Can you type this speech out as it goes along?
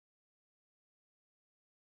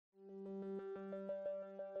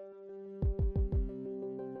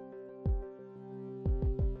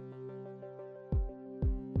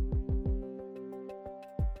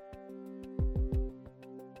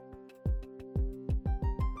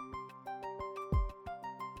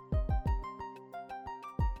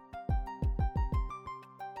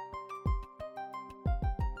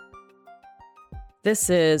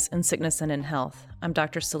This is In Sickness and in Health. I'm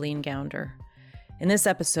Dr. Celine Gounder. In this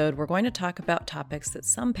episode, we're going to talk about topics that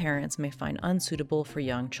some parents may find unsuitable for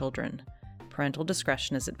young children. Parental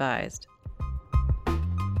discretion is advised.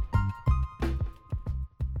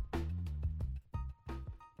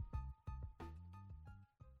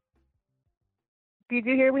 Did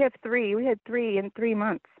you hear we have three? We had 3 in 3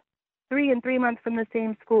 months. 3 in 3 months from the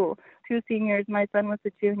same school. 2 seniors. My son was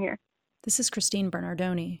a junior. This is Christine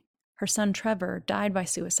Bernardoni. Her son Trevor died by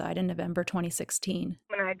suicide in November 2016.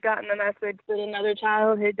 When I had gotten the message that another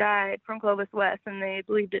child had died from Clovis West, and they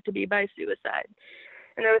believed it to be by suicide.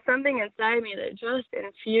 And there was something inside me that just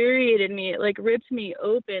infuriated me. It ripped me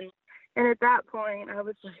open. And at that point, I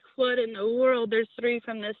was like, what in the world? There's 3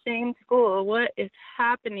 from the same school. What is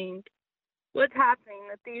happening? What's happening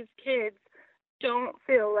that these kids don't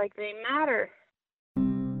feel like they matter?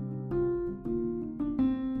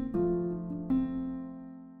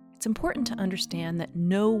 It's important to understand that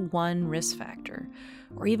no one risk factor,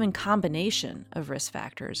 or even combination of risk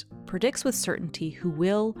factors, predicts with certainty who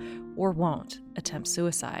will or won't attempt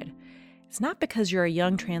suicide. It's not because you're a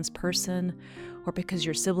young trans person or because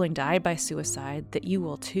your sibling died by suicide that you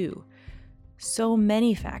will too. So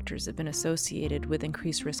many factors have been associated with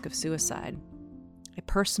increased risk of suicide. A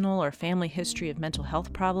personal or family history of mental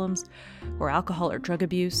health problems, or alcohol or drug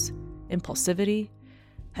abuse, impulsivity,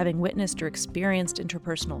 having witnessed or experienced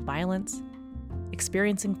interpersonal violence,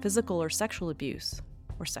 experiencing physical or sexual abuse,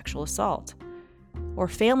 or sexual assault, or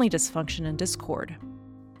family dysfunction and discord,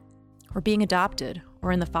 or being adopted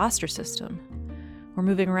or in the foster system, or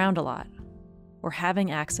moving around a lot, or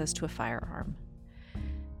having access to a firearm.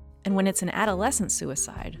 And when it's an adolescent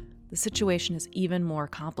suicide, the situation is even more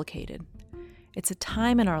complicated. It's a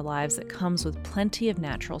time in our lives that comes with plenty of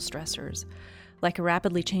natural stressors, like a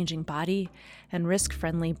rapidly changing body and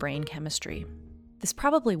risk-friendly brain chemistry. This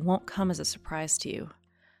probably won't come as a surprise to you.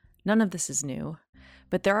 None of this is new,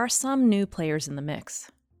 but there are some new players in the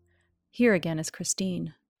mix. Here again is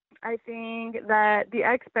Christine. I think that the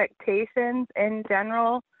expectations in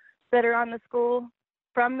general that are on the school,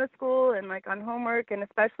 from the school and on homework, and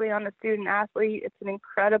especially on the student athlete, it's an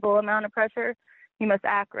incredible amount of pressure. You must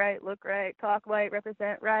act right, look right, talk right,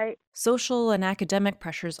 represent right. Social and academic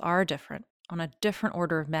pressures are different, on a different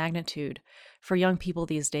order of magnitude, for young people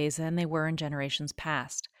these days than they were in generations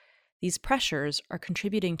past. These pressures are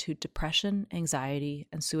contributing to depression, anxiety,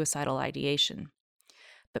 and suicidal ideation.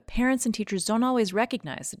 But parents and teachers don't always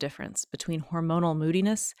recognize the difference between hormonal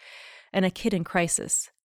moodiness and a kid in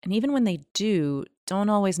crisis, and even when they do, don't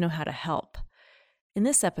always know how to help. In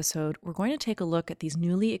this episode, we're going to take a look at these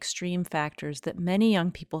newly extreme factors that many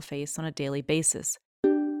young people face on a daily basis.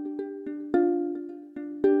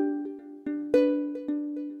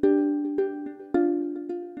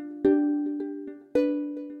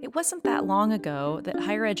 It wasn't that long ago that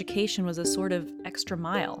higher education was a sort of extra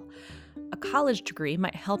mile. A college degree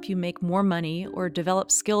might help you make more money or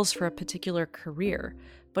develop skills for a particular career,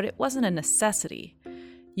 but it wasn't a necessity.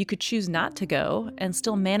 You could choose not to go and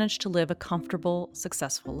still manage to live a comfortable,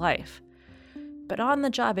 successful life. But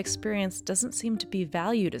on-the-job experience doesn't seem to be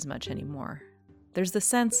valued as much anymore. There's the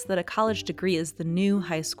sense that a college degree is the new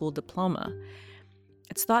high school diploma.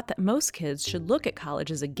 It's thought that most kids should look at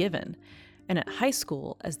college as a given, and at high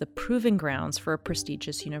school as the proving grounds for a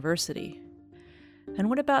prestigious university. And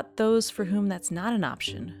what about those for whom that's not an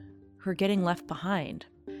option, who are getting left behind?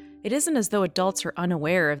 It isn't as though adults are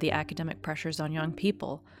unaware of the academic pressures on young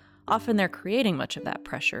people. Often they're creating much of that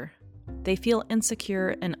pressure. They feel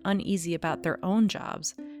insecure and uneasy about their own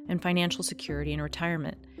jobs and financial security and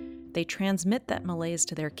retirement. They transmit that malaise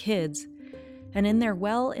to their kids, and in their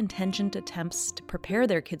well-intentioned attempts to prepare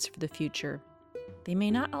their kids for the future, they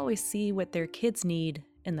may not always see what their kids need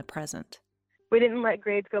in the present. We didn't let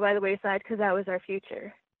grades go by the wayside because that was our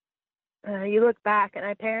future. You look back, and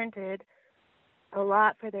I parented a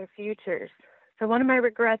lot for their futures. So one of my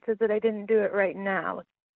regrets is that I didn't do it right now.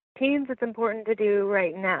 Teens, it's important to do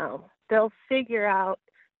right now. They'll figure out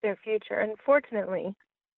their future. Unfortunately,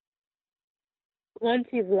 once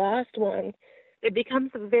you've lost one, it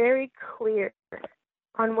becomes very clear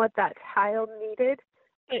on what that child needed.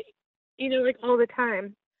 But, all the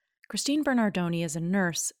time. Christine Bernardoni is a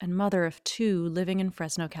nurse and mother of 2 living in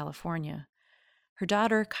Fresno, California. Her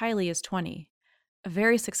daughter, Kylie, is 20, a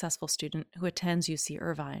very successful student who attends UC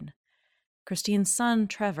Irvine. Christine's son,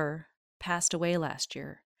 Trevor, passed away last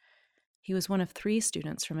year. He was one of 3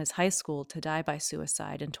 students from his high school to die by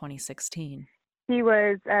suicide in 2016. He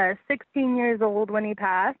was 16 years old when he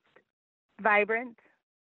passed, vibrant,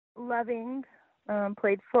 loving,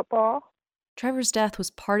 played football. Trevor's death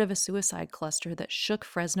was part of a suicide cluster that shook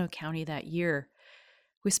Fresno County that year.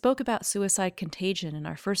 We spoke about suicide contagion in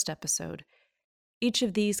our first episode. Each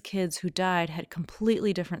of these kids who died had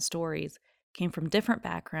completely different stories, came from different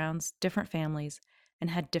backgrounds, different families,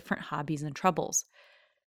 and had different hobbies and troubles.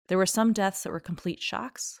 There were some deaths that were complete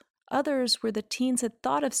shocks, others where the teens had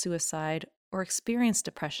thought of suicide or experienced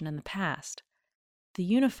depression in the past. The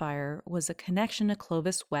unifier was a connection to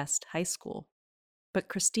Clovis West High School. But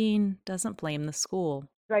Christine doesn't blame the school.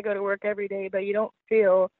 I go to work every day, but you don't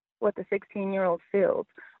feel what the 16-year-old feels.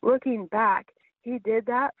 Looking back, he did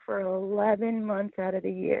that for 11 months out of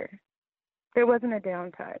the year. There wasn't a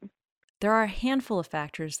downtime. There are a handful of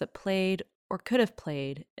factors that played or could have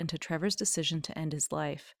played into Trevor's decision to end his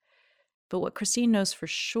life. But what Christine knows for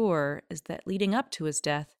sure is that leading up to his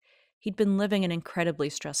death, he'd been living an incredibly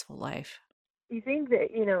stressful life. You think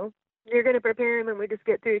that, you're going to prepare him and we just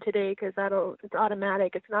get through today because it's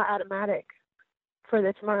automatic. It's not automatic for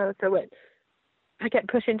the tomorrow. So I kept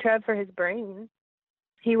pushing Trev for his brain.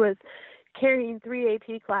 He was carrying 3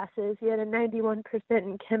 AP classes. He had a 91%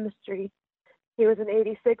 in chemistry. He was an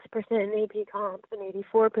 86% in AP Comps and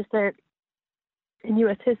 84% in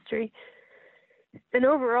U.S. history. And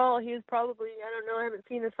overall, he was probably, I haven't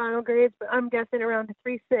seen his final grades, but I'm guessing around a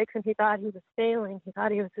 3.6, and he thought he was failing. He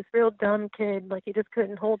thought he was this real dumb kid, like he just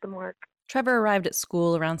couldn't hold the mark. Trevor arrived at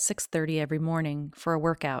school around 6:30 every morning for a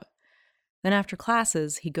workout. Then after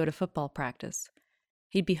classes, he'd go to football practice.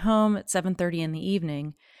 He'd be home at 7:30 in the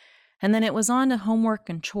evening, and then it was on to homework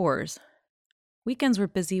and chores. Weekends were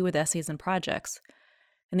busy with essays and projects.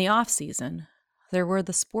 In the off-season, there were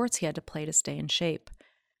the sports he had to play to stay in shape.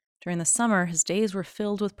 During the summer, his days were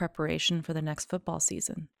filled with preparation for the next football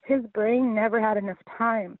season. His brain never had enough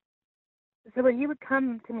time. So when he would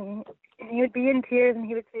come to me, and he would be in tears, and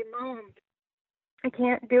he would say, "Mom, I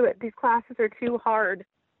can't do it. These classes are too hard.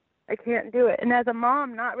 I can't do it." And as a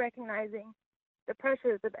mom, not recognizing the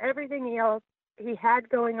pressures of everything else he had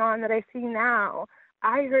going on that I see now,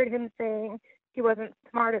 I heard him saying he wasn't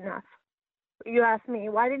smart enough. You ask me,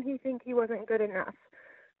 why didn't he think he wasn't good enough?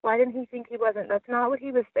 Why didn't he think he wasn't? That's not what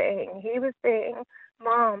he was saying. He was saying,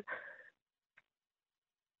 "Mom,"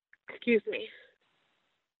 excuse me.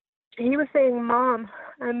 He was saying, "Mom,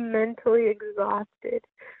 I'm mentally exhausted."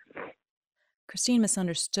 Christine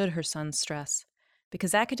misunderstood her son's stress.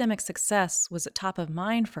 Because academic success was at top of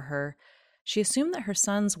mind for her, she assumed that her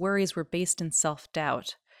son's worries were based in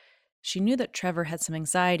self-doubt. She knew that Trevor had some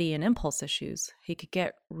anxiety and impulse issues. He could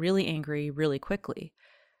get really angry really quickly,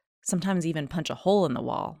 sometimes even punch a hole in the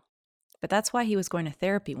wall. But that's why he was going to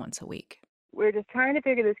therapy once a week. We were just trying to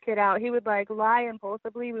figure this kid out. He would lie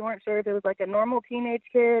impulsively. We weren't sure if it was a normal teenage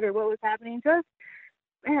kid or what was happening.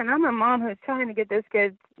 I'm a mom who's trying to get this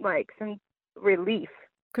kid some relief.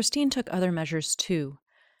 Christine took other measures too.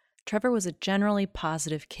 Trevor was a generally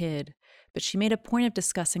positive kid, but she made a point of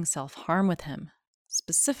discussing self-harm with him,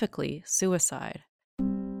 specifically suicide.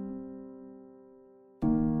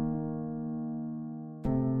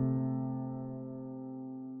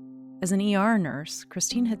 As an ER nurse,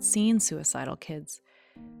 Christine had seen suicidal kids.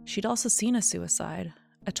 She'd also seen a suicide,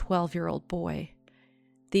 a 12-year-old boy.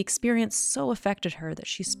 The experience so affected her that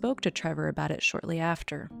she spoke to Trevor about it shortly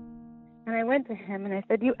after. And I went to him and I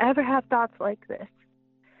said, "Do you ever have thoughts like this?"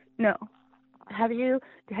 "No." Have you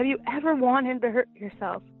ever wanted to hurt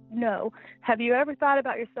yourself?" "No." "Have you ever thought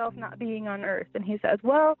about yourself not being on Earth?" And he says,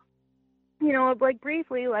 "Well,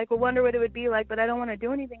 briefly, I wonder what it would be like, but I don't want to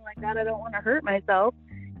do anything like that. I don't want to hurt myself.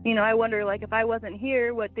 I wonder, if I wasn't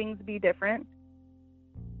here, would things be different?"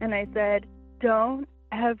 And I said, "Don't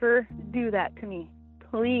ever do that to me.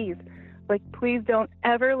 Please. Please don't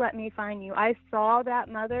ever let me find you. I saw that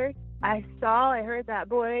mother. I heard that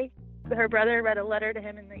boy. Her brother read a letter to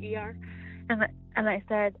him in the ER. And I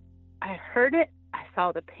said, I heard it. I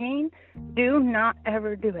saw the pain. Do not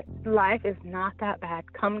ever do it. Life is not that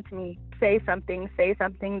bad. Come to me. Say something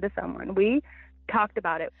to someone." We talked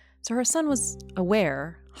about it. So her son was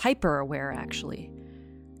aware, hyper-aware actually.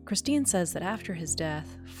 Christine says that after his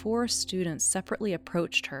death, 4 students separately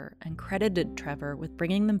approached her and credited Trevor with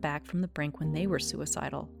bringing them back from the brink when they were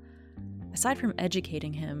suicidal. Aside from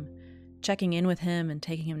educating him, checking in with him, and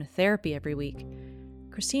taking him to therapy every week,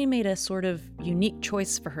 Christine made a sort of unique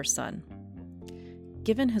choice for her son.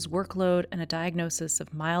 Given his workload and a diagnosis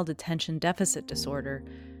of mild attention deficit disorder,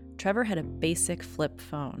 Trevor had a basic flip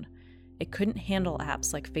phone. It couldn't handle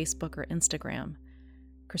apps like Facebook or Instagram.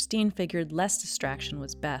 Christine figured less distraction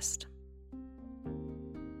was best.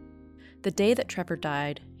 The day that Trevor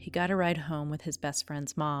died, he got a ride home with his best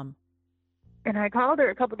friend's mom. And I called her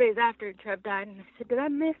a couple days after Trev died, and I said, "Did I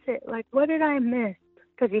miss it? What did I miss?"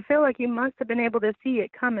 Because you feel like you must have been able to see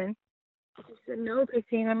it coming. She said, no,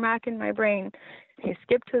 Christine, I'm racking my brain. He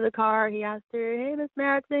skipped to the car. He asked her, hey, Miss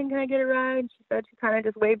Madsen, can I get a ride? She said she kind of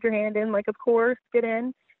just waved her hand in, like, of course, get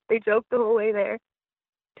in. They joked the whole way there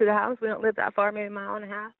to the house. We don't live that far, maybe a mile and a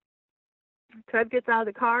half. Trev gets out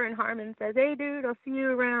of the car, and Harmon says, hey, dude, I'll see you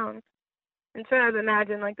around. And Trev,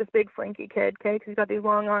 imagine, like, this big flanky kid, okay, because he's got these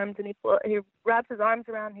long arms, and he wraps his arms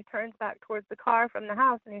around, and he turns back towards the car from the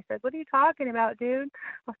house, and he says, what are you talking about, dude?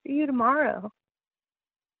 I'll see you tomorrow.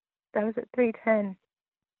 That was at 3:10.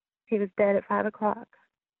 He was dead at 5 o'clock.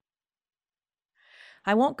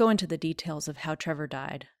 I won't go into the details of how Trevor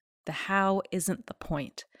died. The how isn't the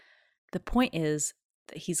point. The point is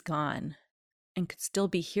that he's gone and could still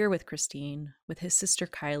be here with Christine, with his sister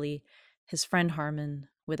Kylie, his friend Harmon,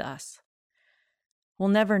 with us. We'll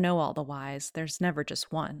never know all the whys. There's never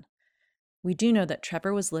just one. We do know that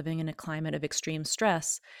Trevor was living in a climate of extreme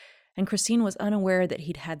stress, and Christine was unaware that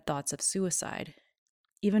he'd had thoughts of suicide.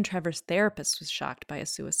 Even Trevor's therapist was shocked by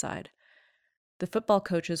his suicide. The football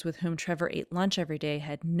coaches with whom Trevor ate lunch every day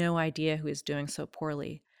had no idea he was doing so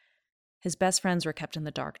poorly. His best friends were kept in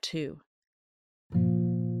the dark, too.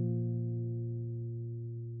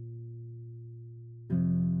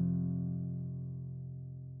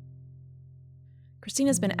 Christine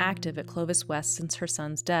has been active at Clovis West since her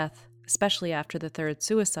son's death, especially after the third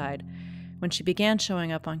suicide, when she began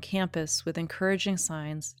showing up on campus with encouraging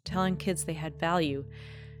signs, telling kids they had value,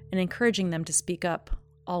 and encouraging them to speak up,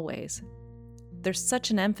 always. There's such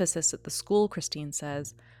an emphasis at the school, Christine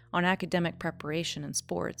says, on academic preparation and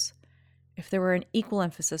sports. If there were an equal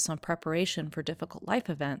emphasis on preparation for difficult life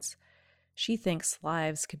events, she thinks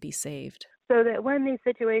lives could be saved. So that when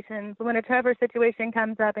a Trevor situation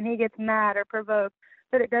comes up and he gets mad or provoked,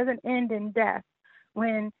 that it doesn't end in death.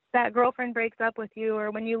 When that girlfriend breaks up with you,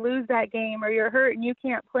 or when you lose that game, or you're hurt and you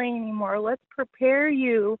can't play anymore, let's prepare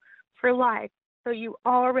you for life so you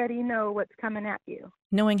already know what's coming at you.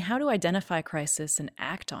 Knowing how to identify crisis and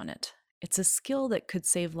act on it, it's a skill that could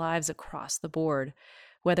save lives across the board,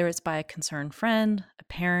 whether it's by a concerned friend, a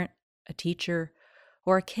parent, a teacher,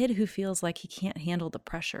 or a kid who feels like he can't handle the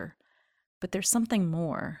pressure. But there's something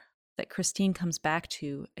more that Christine comes back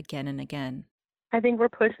to again and again. I think we're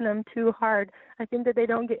pushing them too hard. I think that they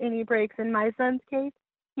don't get any breaks. In my son's case,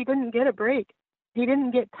 he didn't get a break. He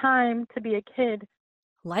didn't get time to be a kid.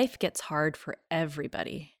 Life gets hard for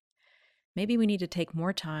everybody. Maybe we need to take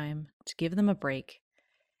more time to give them a break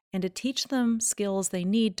and to teach them skills they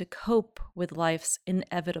need to cope with life's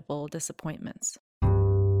inevitable disappointments.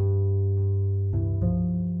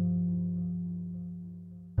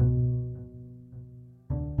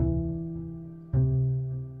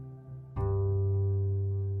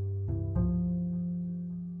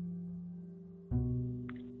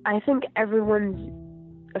 I think everyone's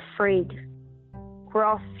afraid. We're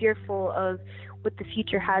all fearful of what the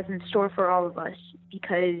future has in store for all of us,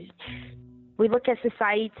 because we look at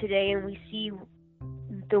society today and we see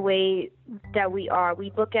the way that we are.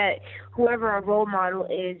 We look at whoever our role model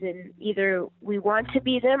is, and either we want to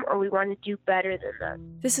be them or we want to do better than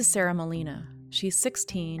them. This is Sarah Molina. She's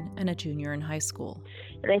 16 and a junior in high school.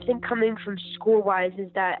 And I think coming from school-wise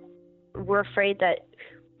is that we're afraid that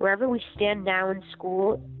wherever we stand now in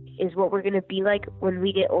school is what we're going to be like when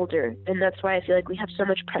we get older. And that's why I feel like we have so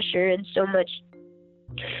much pressure and so much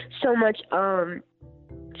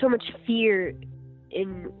fear in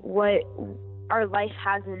what our life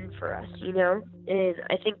has in for us, you know? And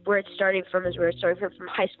I think where it's starting from is from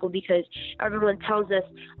high school, because everyone tells us,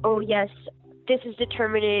 oh yes, this is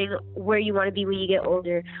determining where you want to be when you get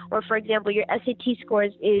older. Or for example, your SAT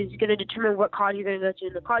scores is going to determine what college you're going to go to.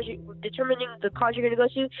 And determining the college you're going to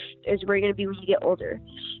go to is where you're going to be when you get older.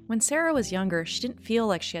 When Sarah was younger, she didn't feel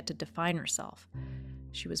like she had to define herself.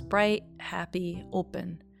 She was bright, happy,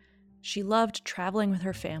 open. She loved traveling with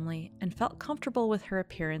her family and felt comfortable with her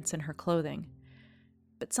appearance and her clothing.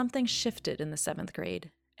 But something shifted in the 7th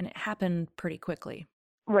grade, and it happened pretty quickly.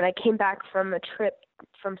 When I came back from a trip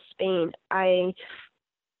from Spain, I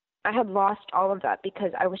had lost all of that,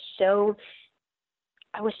 because I was so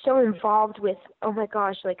involved with, oh my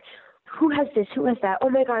gosh, like, who has this, who has that, oh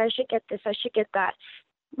my god, I should get this, I should get that.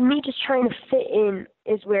 Me just trying to fit in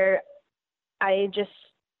is where I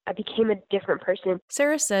became a different person.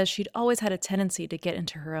 Sarah says she'd always had a tendency to get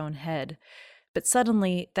into her own head, but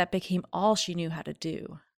suddenly that became all she knew how to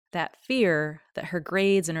do. That fear that her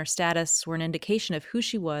grades and her status were an indication of who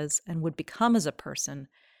she was and would become as a person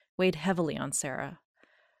weighed heavily on Sarah.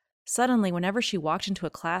 Suddenly, whenever she walked into a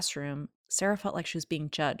classroom, Sarah felt like she was being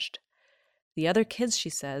judged. The other kids, she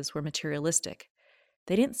says, were materialistic.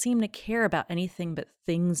 They didn't seem to care about anything but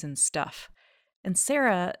things and stuff. And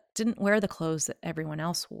Sarah didn't wear the clothes that everyone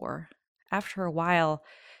else wore. After a while,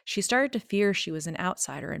 she started to fear she was an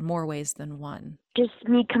outsider in more ways than one. Just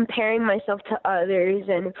me comparing myself to others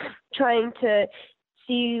and trying to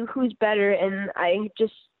see who's better, and I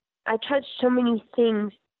tried so many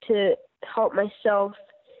things to help myself.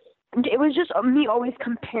 It was just me always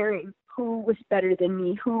comparing who was better than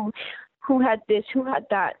me, who had this, who had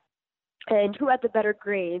that, and who had the better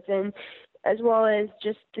grades, and as well as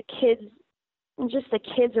just the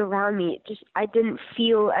kids around me. I didn't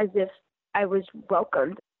feel as if I was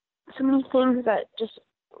welcomed. So many things that just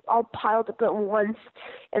all piled up at once,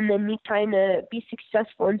 and then me trying to be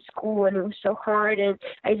successful in school, and it was so hard, and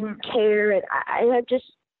I didn't care, and I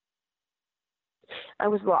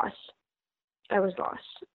was lost. I was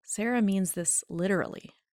lost. Sarah means this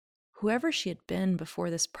literally. Whoever she had been before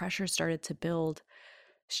this pressure started to build,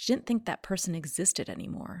 she didn't think that person existed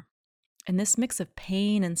anymore. And this mix of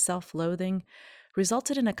pain and self-loathing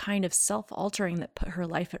resulted in a kind of self-altering that put her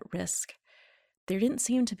life at risk. There didn't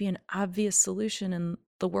seem to be an obvious solution in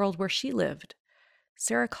the world where she lived.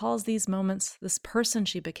 Sarah calls these moments, this person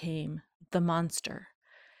she became, the monster.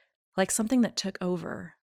 Like something that took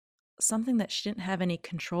over, something that she didn't have any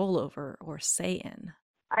control over or say in.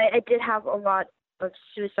 I did have a lot of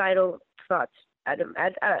suicidal thoughts at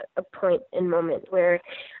a point in moment where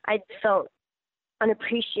I felt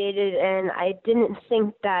unappreciated, and I didn't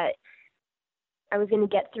think that I was going to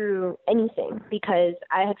get through anything because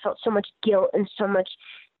I had felt so much guilt and so much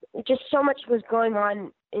was going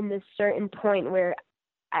on in this certain point where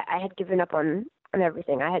I had given up on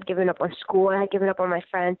everything. I had given up on school. I had given up on my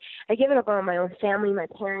friends. I had given up on my own family, my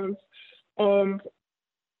parents, and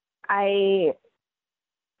I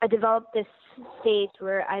developed this stage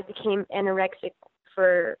where I became anorexic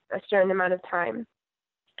for a certain amount of time.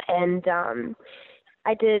 And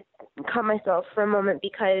I did cut myself for a moment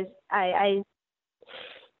because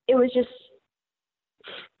it was just,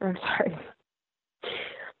 I'm sorry.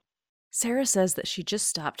 Sarah says that she just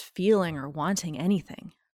stopped feeling or wanting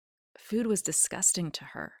anything. Food was disgusting to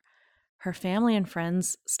her. Her family and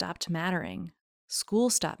friends stopped mattering. School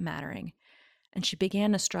stopped mattering. And she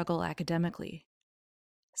began to struggle academically.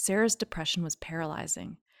 Sarah's depression was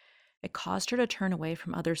paralyzing. It caused her to turn away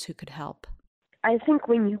from others who could help. I think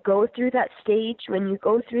when you go through that stage,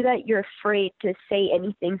 you're afraid to say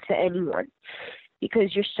anything to anyone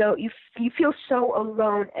because you feel so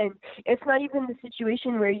alone, and it's not even the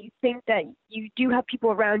situation where you think that you do have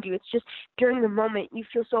people around you. It's just during the moment you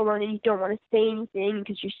feel so alone and you don't want to say anything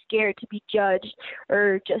because you're scared to be judged,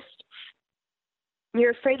 or just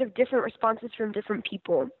you're afraid of different responses from different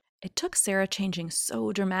people. It took Sarah changing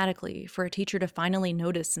so dramatically for a teacher to finally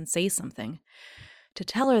notice and say something, to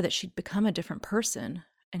tell her that she'd become a different person.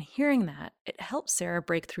 And hearing that, it helped Sarah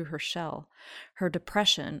break through her shell, her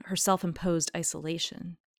depression, her self-imposed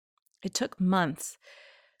isolation. It took months,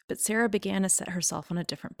 but Sarah began to set herself on a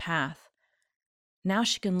different path. Now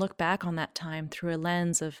she can look back on that time through a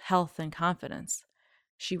lens of health and confidence.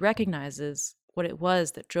 She recognizes what it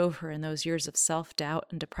was that drove her in those years of self-doubt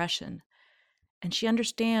and depression. And she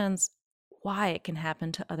understands why it can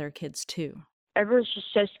happen to other kids too. Everyone's just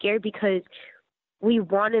so scared because we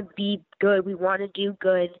want to be good, we want to do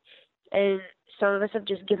good, and some of us have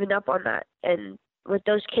just given up on that. And with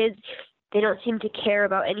those kids, they don't seem to care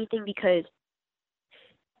about anything because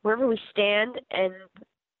wherever we stand and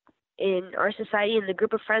in our society and the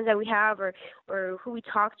group of friends that we have or who we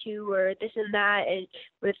talk to or this and that, and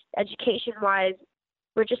with education-wise,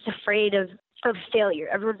 we're just afraid of failure.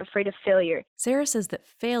 Everyone's afraid of failure. Sarah says that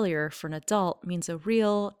failure for an adult means a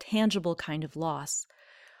real, tangible kind of loss.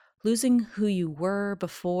 Losing who you were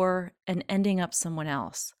before and ending up someone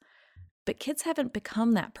else. But kids haven't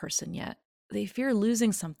become that person yet. They fear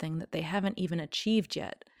losing something that they haven't even achieved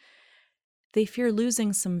yet. They fear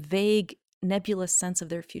losing some vague, nebulous sense of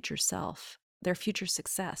their future self, their future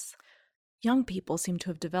success. Young people seem to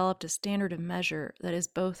have developed a standard of measure that is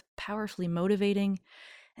both powerfully motivating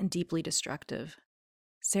and deeply destructive.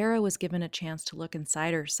 Sarah was given a chance to look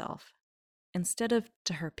inside herself, instead of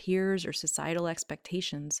to her peers or societal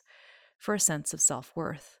expectations, for a sense of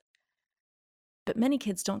self-worth. But many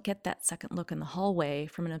kids don't get that second look in the hallway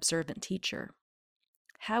from an observant teacher.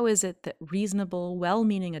 How is it that reasonable,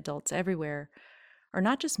 well-meaning adults everywhere are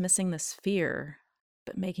not just missing this fear,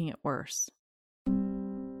 but making it worse?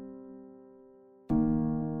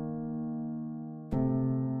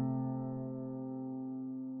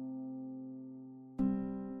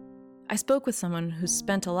 I spoke with someone who's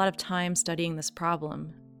spent a lot of time studying this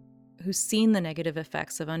problem, who's seen the negative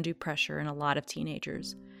effects of undue pressure in a lot of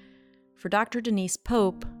teenagers. For Dr. Denise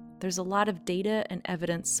Pope, there's a lot of data and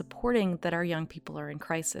evidence supporting that our young people are in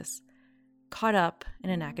crisis. caught up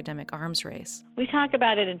in an academic arms race. We talk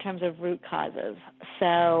about it in terms of root causes.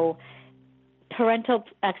 So parental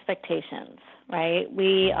expectations, right?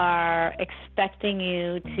 We are expecting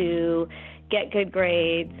you to get good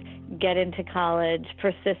grades, get into college,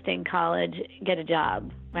 persist in college, get a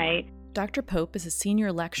job, right? Dr. Pope is a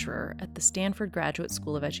senior lecturer at the Stanford Graduate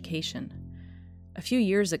School of Education. A few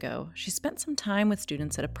years ago, she spent some time with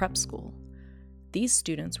students at a prep school. These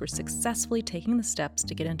students were successfully taking the steps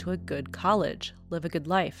to get into a good college, live a good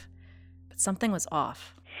life. But something was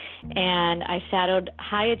off. And I shadowed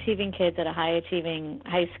high-achieving kids at a high-achieving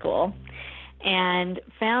high school and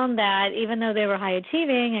found that even though they were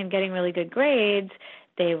high-achieving and getting really good grades,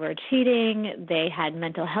 they were cheating, they had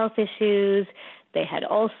mental health issues, they had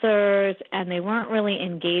ulcers, and they weren't really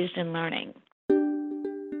engaged in learning.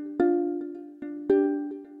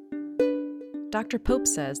 Dr. Pope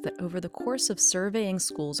says that over the course of surveying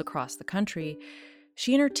schools across the country,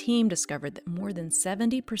 she and her team discovered that more than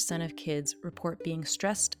 70% of kids report being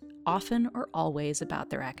stressed often or always about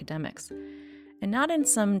their academics. And not in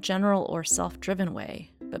some general or self-driven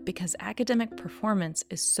way, but because academic performance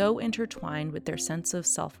is so intertwined with their sense of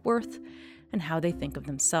self-worth and how they think of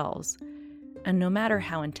themselves. And no matter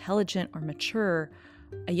how intelligent or mature,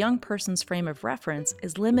 a young person's frame of reference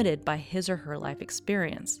is limited by his or her life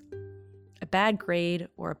experience. A bad grade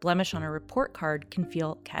or a blemish on a report card can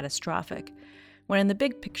feel catastrophic, when in the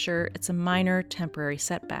big picture, it's a minor, temporary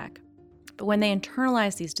setback. But when they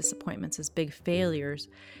internalize these disappointments as big failures,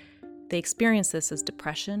 they experience this as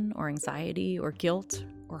depression or anxiety or guilt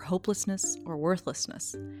or hopelessness or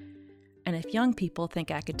worthlessness. And if young people think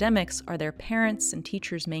academics are their parents' and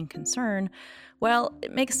teachers' main concern, well,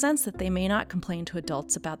 it makes sense that they may not complain to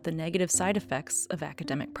adults about the negative side effects of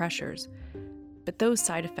academic pressures. But those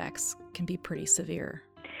side effects can be pretty severe.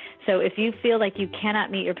 So if you feel like you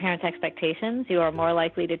cannot meet your parents' expectations, you are more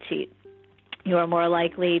likely to cheat. You are more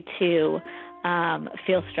likely to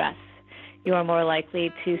feel stress. You are more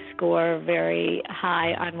likely to score very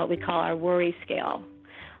high on what we call our worry scale.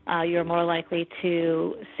 You're more likely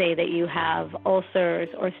to say that you have ulcers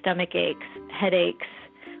or stomach aches, headaches,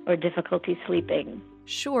 or difficulty sleeping.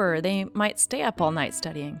 Sure, they might stay up all night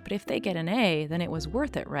studying, but if they get an A, then it was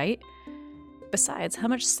worth it, right? Besides, how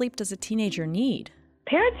much sleep does a teenager need?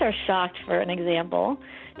 Parents are shocked, for an example,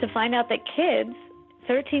 to find out that kids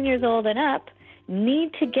 13 years old and up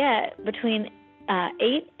need to get between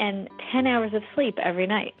 8 and 10 hours of sleep every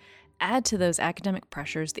night. Add to those academic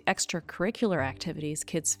pressures the extracurricular activities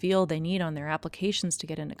kids feel they need on their applications to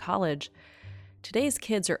get into college. Today's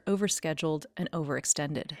kids are overscheduled and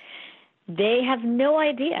overextended. They have no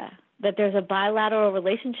idea that there's a bilateral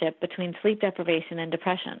relationship between sleep deprivation and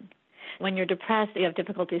depression. When you're depressed, you have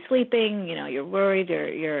difficulty sleeping, you're worried,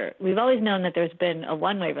 we've always known that there's been a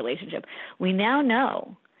one-way relationship. We now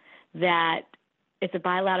know that it's a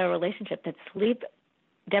bilateral relationship, that sleep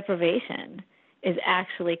deprivation is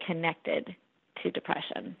actually connected to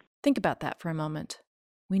depression. Think about that for a moment.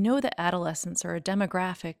 We know that adolescents are a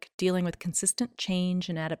demographic dealing with consistent change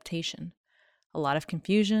and adaptation, a lot of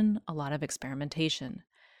confusion, a lot of experimentation.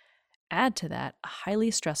 Add to that a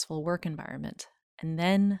highly stressful work environment, and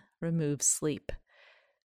then remove sleep.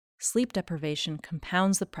 Sleep deprivation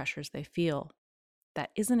compounds the pressures they feel.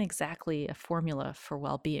 That isn't exactly a formula for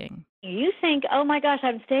well-being. You think, oh my gosh,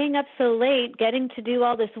 I'm staying up so late getting to do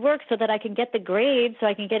all this work so that I can get the grades so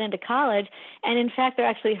I can get into college. And in fact, they're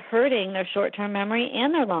actually hurting their short-term memory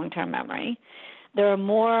and their long-term memory. There are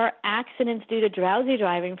more accidents due to drowsy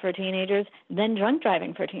driving for teenagers than drunk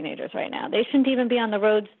driving for teenagers right now. They shouldn't even be on the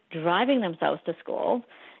roads driving themselves to school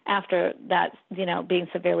after that, being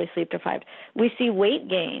severely sleep deprived. We see weight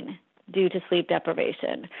gain due to sleep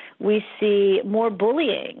deprivation. We see more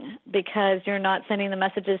bullying because you're not sending the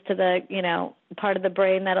messages to the, part of the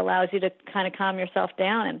brain that allows you to kind of calm yourself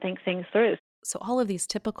down and think things through. So all of these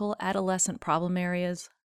typical adolescent problem areas,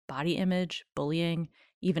 body image, bullying,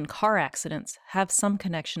 even car accidents, have some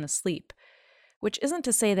connection to sleep, which isn't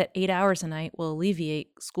to say that 8 hours a night will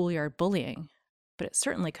alleviate schoolyard bullying, but it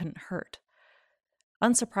certainly couldn't hurt.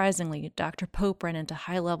 Unsurprisingly, Dr. Pope ran into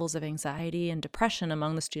high levels of anxiety and depression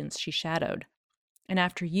among the students she shadowed. And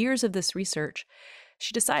after years of this research,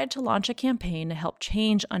 she decided to launch a campaign to help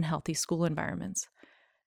change unhealthy school environments.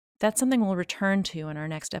 That's something we'll return to in our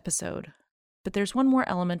next episode. But there's one more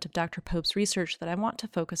element of Dr. Pope's research that I want to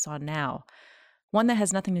focus on now, one that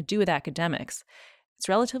has nothing to do with academics. It's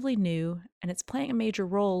relatively new, and it's playing a major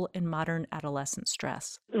role in modern adolescent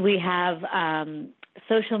stress. We have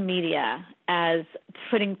social media as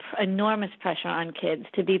putting enormous pressure on kids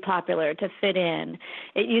to be popular, to fit in.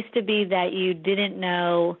 It used to be that you didn't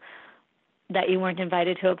know that you weren't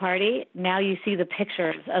invited to a party. Now you see the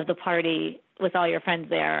pictures of the party with all your friends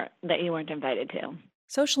there that you weren't invited to.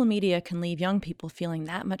 Social media can leave young people feeling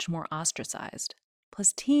that much more ostracized.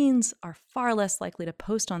 Plus, teens are far less likely to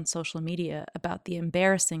post on social media about the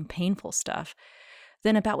embarrassing, painful stuff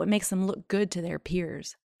than about what makes them look good to their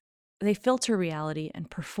peers. They filter reality and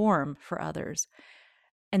perform for others,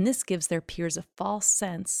 and this gives their peers a false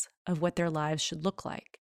sense of what their lives should look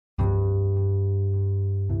like.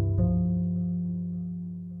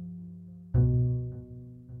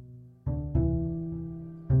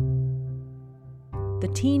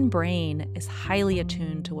 The teen brain is highly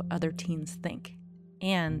attuned to what other teens think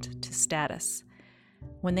and to status.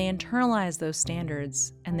 When they internalize those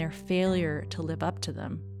standards and their failure to live up to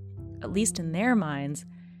them, at least in their minds,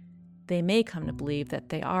 they may come to believe that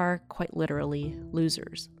they are, quite literally,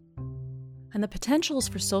 losers. And the potentials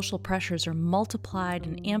for social pressures are multiplied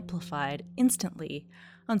and amplified instantly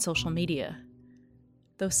on social media.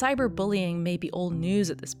 Though cyberbullying may be old news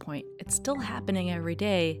at this point, it's still happening every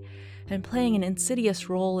day and playing an insidious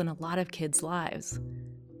role in a lot of kids' lives.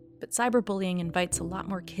 But cyberbullying invites a lot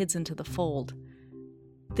more kids into the fold.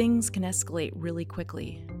 Things can escalate really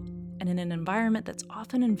quickly, and in an environment that's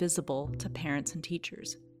often invisible to parents and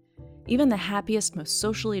teachers. Even the happiest, most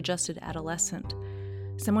socially adjusted adolescent,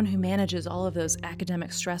 someone who manages all of those academic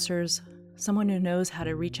stressors, someone who knows how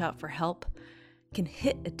to reach out for help, can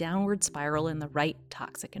hit a downward spiral in the right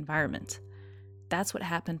toxic environment. That's what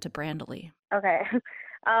happened to Brandalee. Okay.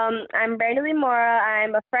 I'm Brandalee Mora.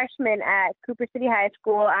 I'm a freshman at Cooper City High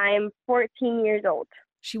School. I'm 14 years old.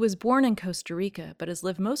 She was born in Costa Rica, but has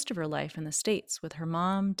lived most of her life in the States with her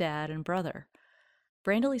mom, dad, and brother.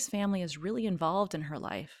 Brandalee's family is really involved in her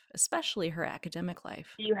life, especially her academic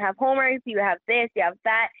life. You have homework, you have this, you have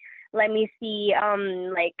that. Let me see,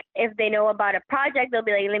 like, if they know about a project, they'll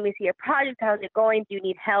be like, let me see your project, how's it going, do you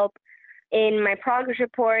need help? In my progress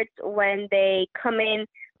reports, when they come in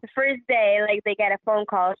the first day, like, they get a phone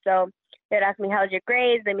call, so they'd ask me, how's your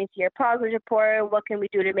grades, let me see your progress report, what can we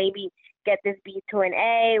do to maybe get this B to an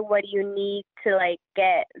A, what do you need to, like,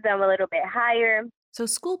 get them a little bit higher? So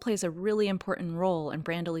school plays a really important role in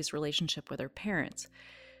Brandalee's relationship with her parents,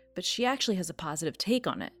 but she actually has a positive take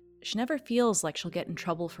on it. She never feels like she'll get in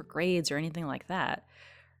trouble for grades or anything like that.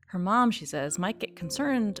 Her mom, she says, might get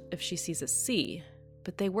concerned if she sees a C,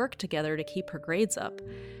 but they work together to keep her grades up,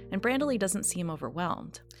 and Brandalee doesn't seem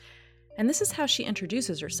overwhelmed. And this is how she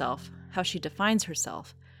introduces herself, how she defines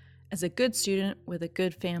herself, as a good student with a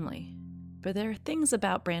good family. But there are things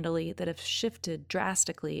about Brandalee that have shifted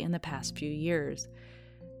drastically in the past few years,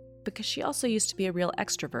 because she also used to be a real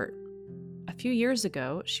extrovert. A few years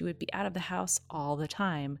ago, she would be out of the house all the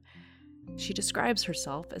time. She describes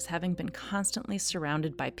herself as having been constantly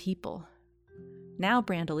surrounded by people. Now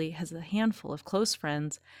Brandalee has a handful of close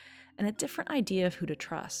friends and a different idea of who to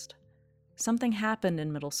trust. Something happened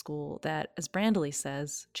in middle school that, as Brandalee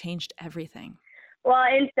says, changed everything. Well,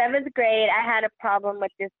 in 7th grade, I had a problem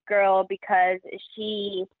with this girl because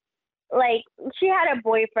she had a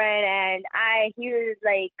boyfriend, and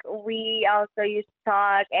we also used to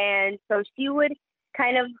talk, and so she would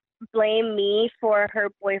kind of blame me for her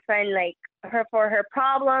boyfriend, for her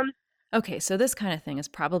problems. Okay, so this kind of thing has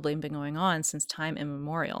probably been going on since time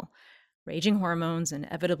immemorial. Raging hormones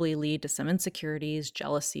inevitably lead to some insecurities,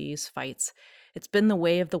 jealousies, fights. It's been the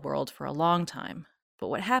way of the world for a long time. But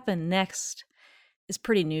what happened next is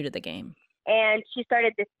pretty new to the game. And she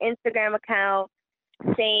started this Instagram account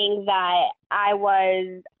saying that I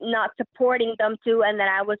was not supporting them too, and that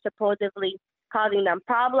I was supposedly causing them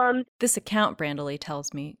problems. This account, Brandalee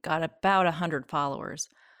tells me, got about 100 followers.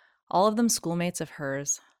 All of them schoolmates of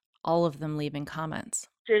hers, all of them leaving comments.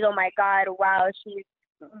 She was, oh my God, wow, she's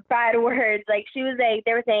bad words. They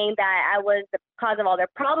were saying that I was the cause of all their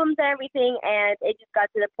problems and everything, and it just got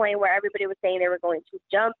to the point where everybody was saying they were going to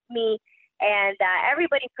jump me, and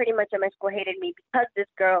everybody pretty much at my school hated me because this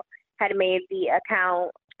girl had made the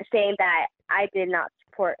account saying that I did not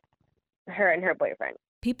support her and her boyfriend.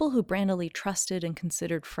 People who Brandalee trusted and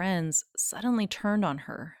considered friends suddenly turned on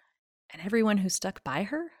her, and everyone who stuck by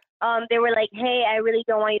her? They were like, hey, I really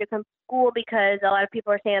don't want you to come to school because a lot of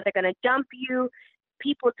people are saying that they're going to jump you.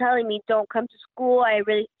 People telling me don't come to school. I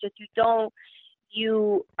really suggest you don't.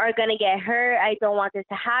 You are going to get hurt. I don't want this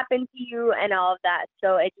to happen to you and all of that.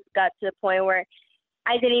 So it just got to the point where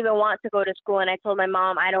I didn't even want to go to school, and I told my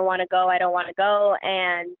mom, I don't want to go.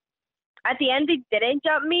 And at the end, they didn't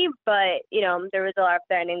jump me, but, there was a lot of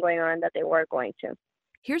threatening going on that they were going to.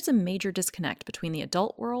 Here's a major disconnect between the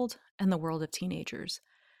adult world and the world of teenagers.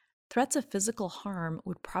 Threats of physical harm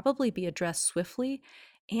would probably be addressed swiftly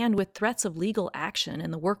and with threats of legal action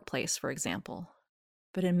in the workplace, for example.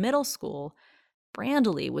 But in middle school,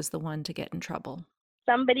 Brandeley was the one to get in trouble.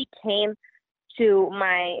 Somebody came to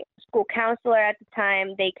my school counselor at the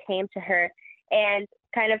time. They came to her and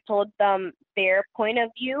kind of told them their point of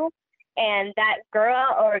view. And that girl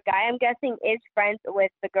or guy, I'm guessing, is friends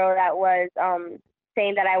with the girl that was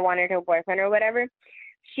saying that I wanted her boyfriend or whatever.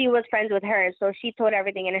 She was friends with her, so she told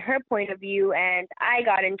everything in her point of view, and I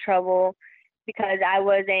got in trouble because I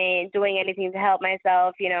wasn't doing anything to help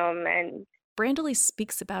myself, and Brandeley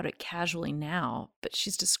speaks about it casually now, but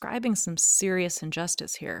she's describing some serious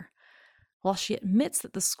injustice here. While she admits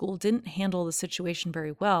that the school didn't handle the situation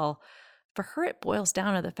very well, for her it boils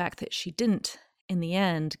down to the fact that she didn't, in the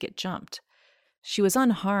end, get jumped. She was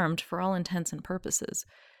unharmed for all intents and purposes,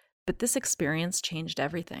 but this experience changed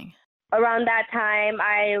everything. Around that time,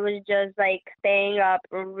 I was just staying up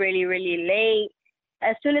really, really late.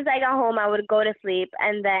 As soon as I got home, I would go to sleep,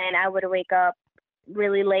 and then I would wake up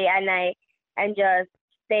really late at night and just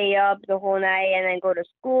stay up the whole night and then go to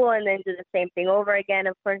school and then do the same thing over again.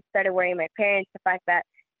 Of course, started worrying my parents the fact that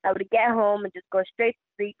I would get home and just go straight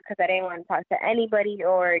to sleep because I didn't want to talk to anybody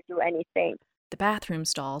or do anything. The bathroom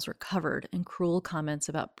stalls were covered in cruel comments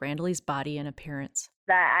about Brandeley's body and appearance.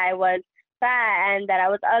 That I was fat and that I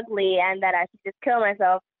was ugly and that I should just kill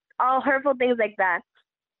myself. All hurtful things like that.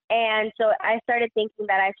 And so I started thinking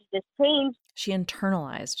that I should just change. She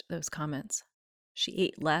internalized those comments. She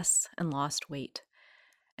ate less and lost weight.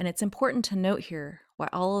 And it's important to note here, while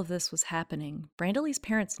all of this was happening, Brandeley's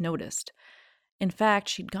parents noticed. In fact,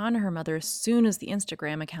 she'd gone to her mother as soon as the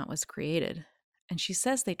Instagram account was created. And she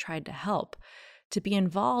says they tried to help, to be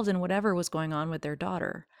involved in whatever was going on with their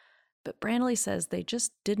daughter. But Brandeley says they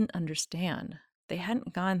just didn't understand. They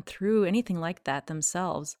hadn't gone through anything like that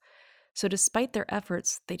themselves. So despite their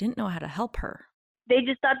efforts, they didn't know how to help her. They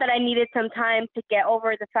just thought that I needed some time to get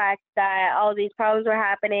over the fact that all these problems were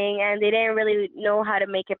happening, and they didn't really know how to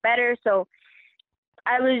make it better. So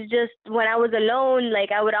I was just, when I was alone,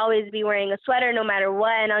 I would always be wearing a sweater no matter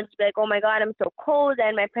what, and I'd just be like, oh my God, I'm so cold.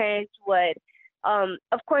 And my parents would,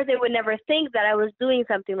 of course, they would never think that I was doing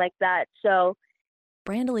something like that. So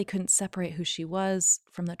Brandeley couldn't separate who she was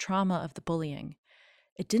from the trauma of the bullying.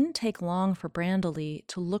 It didn't take long for Brandeley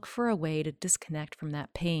to look for a way to disconnect from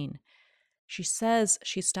that pain. She says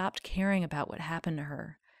she stopped caring about what happened to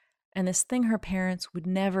her, and this thing her parents would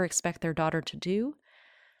never expect their daughter to do,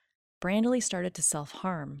 Brandeley started to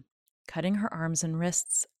self-harm, cutting her arms and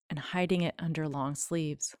wrists and hiding it under long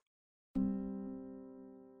sleeves.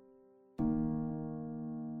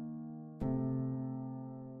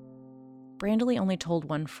 Brandeley only told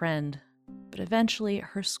one friend, but eventually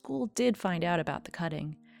her school did find out about the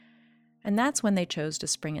cutting. And that's when they chose to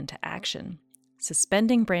spring into action,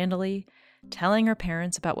 suspending Brandeley, telling her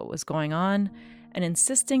parents about what was going on, and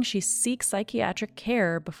insisting she seek psychiatric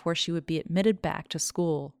care before she would be admitted back to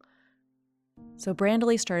school. So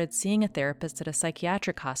Brandeley started seeing a therapist at a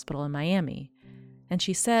psychiatric hospital in Miami, and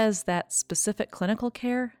she says that specific clinical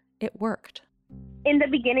care, it worked. In the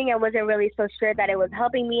beginning, I wasn't really so sure that it was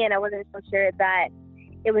helping me, and I wasn't so sure that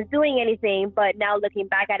it was doing anything, but now looking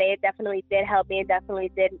back at it, it definitely did help me. It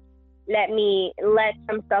definitely did let me let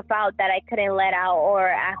some stuff out that I couldn't let out or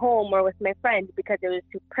at home or with my friends because it was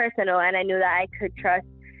too personal, and I knew that I could trust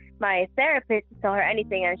my therapist to tell her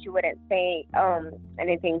anything and she wouldn't say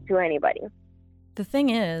anything to anybody. The thing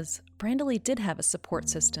is, Brandeley did have a support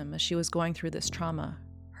system as she was going through this trauma.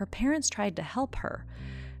 Her parents tried to help her,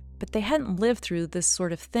 but they hadn't lived through this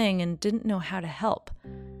sort of thing and didn't know how to help.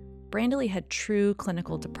 Brandeley had true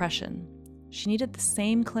clinical depression. She needed the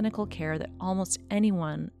same clinical care that almost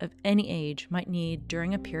anyone of any age might need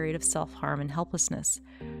during a period of self-harm and helplessness.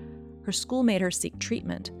 Her school made her seek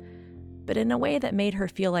treatment, but in a way that made her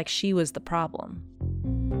feel like she was the problem.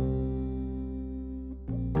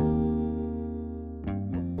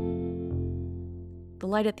 The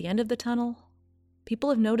light at the end of the tunnel? People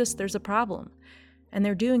have noticed there's a problem, and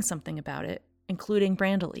they're doing something about it, including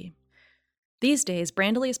Brandeley. These days,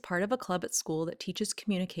 Brandeley is part of a club at school that teaches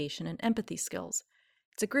communication and empathy skills.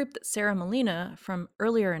 It's a group that Sarah Molina, from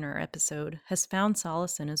earlier in our episode, has found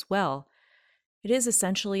solace in as well. It is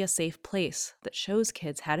essentially a safe place that shows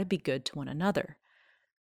kids how to be good to one another.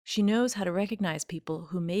 She knows how to recognize people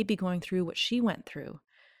who may be going through what she went through,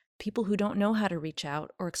 people who don't know how to reach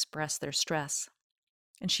out or express their stress.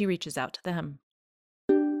 And she reaches out to them.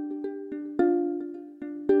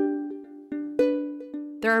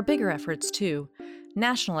 There are bigger efforts, too,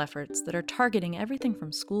 national efforts that are targeting everything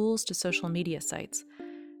from schools to social media sites,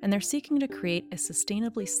 and they're seeking to create a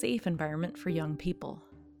sustainably safe environment for young people.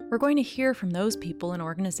 We're going to hear from those people and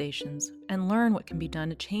organizations and learn what can be done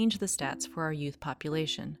to change the stats for our youth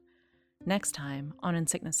population. Next time on In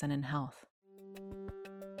Sickness and in Health.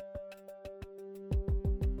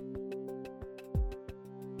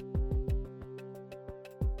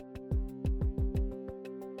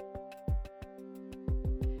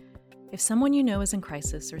 If someone you know is in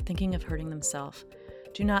crisis or thinking of hurting themselves,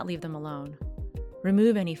 do not leave them alone.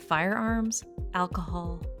 Remove any firearms,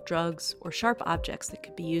 alcohol, drugs, or sharp objects that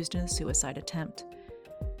could be used in a suicide attempt.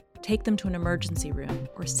 Take them to an emergency room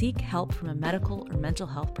or seek help from a medical or mental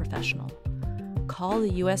health professional. Call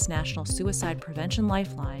the U.S. National Suicide Prevention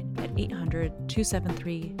Lifeline at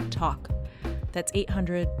 800-273-TALK. That's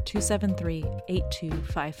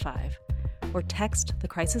 800-273-8255. Or text the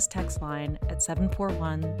crisis text line at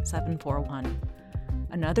 741-741.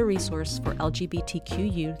 Another resource for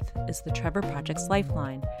LGBTQ youth is the Trevor Project's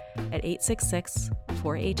Lifeline at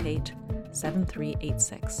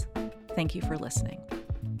 866-488-7386. Thank you for listening.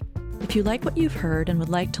 If you like what you've heard and would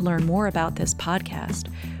like to learn more about this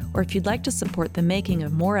podcast, or if you'd like to support the making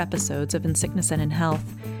of more episodes of In Sickness and in Health,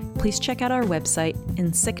 please check out our website,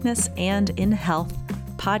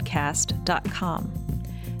 insicknessandinhealthpodcast.com.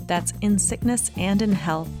 That's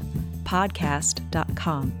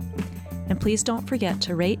insicknessandinhealthpodcast.com. And please don't forget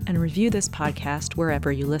to rate and review this podcast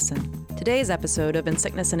wherever you listen. Today's episode of In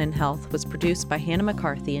Sickness and in Health was produced by Hannah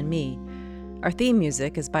McCarthy and me. Our theme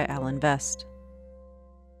music is by Alan Vest.